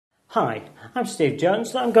Hi, I'm Steve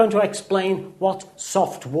Jones and I'm going to explain what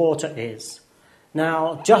soft water is.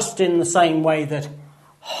 Now, just in the same way that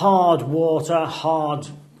hard water, hard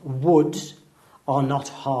woods are not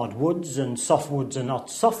hard woods and soft woods are not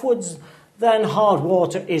soft woods, then hard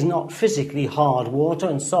water is not physically hard water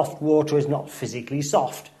and soft water is not physically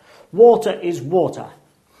soft. Water is water.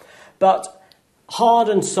 But hard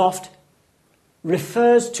and soft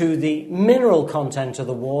refers to the mineral content of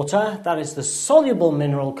the water, that is the soluble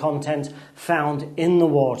mineral content found in the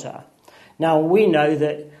water. Now we know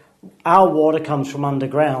that our water comes from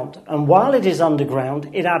underground, and while it is underground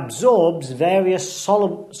it absorbs various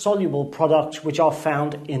soluble products which are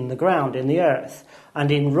found in the ground, in the earth and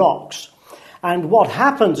in rocks. And what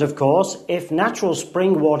happens, of course, if natural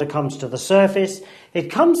spring water comes to the surface,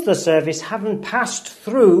 it comes to the surface having passed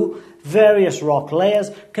through various rock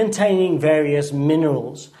layers containing various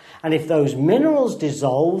minerals. And if those minerals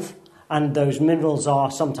dissolve, and those minerals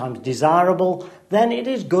are sometimes desirable, then it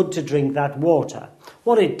is good to drink that water.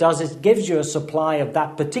 What it does is it gives you a supply of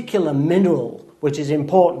that particular mineral, which is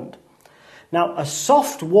important. Now, a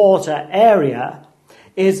soft water area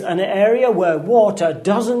is an area where water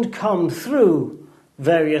doesn't come through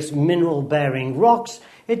various mineral-bearing rocks.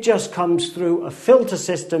 It just comes through a filter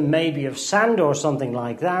system, maybe of sand or something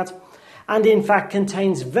like that, and in fact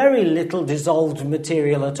contains very little dissolved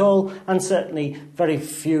material at all, and certainly very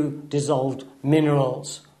few dissolved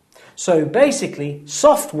minerals. So basically,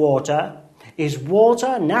 soft water is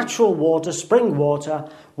water, natural water, spring water,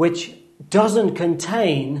 which doesn't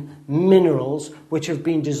contain minerals which have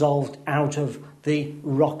been dissolved out of the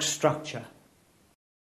rock structure.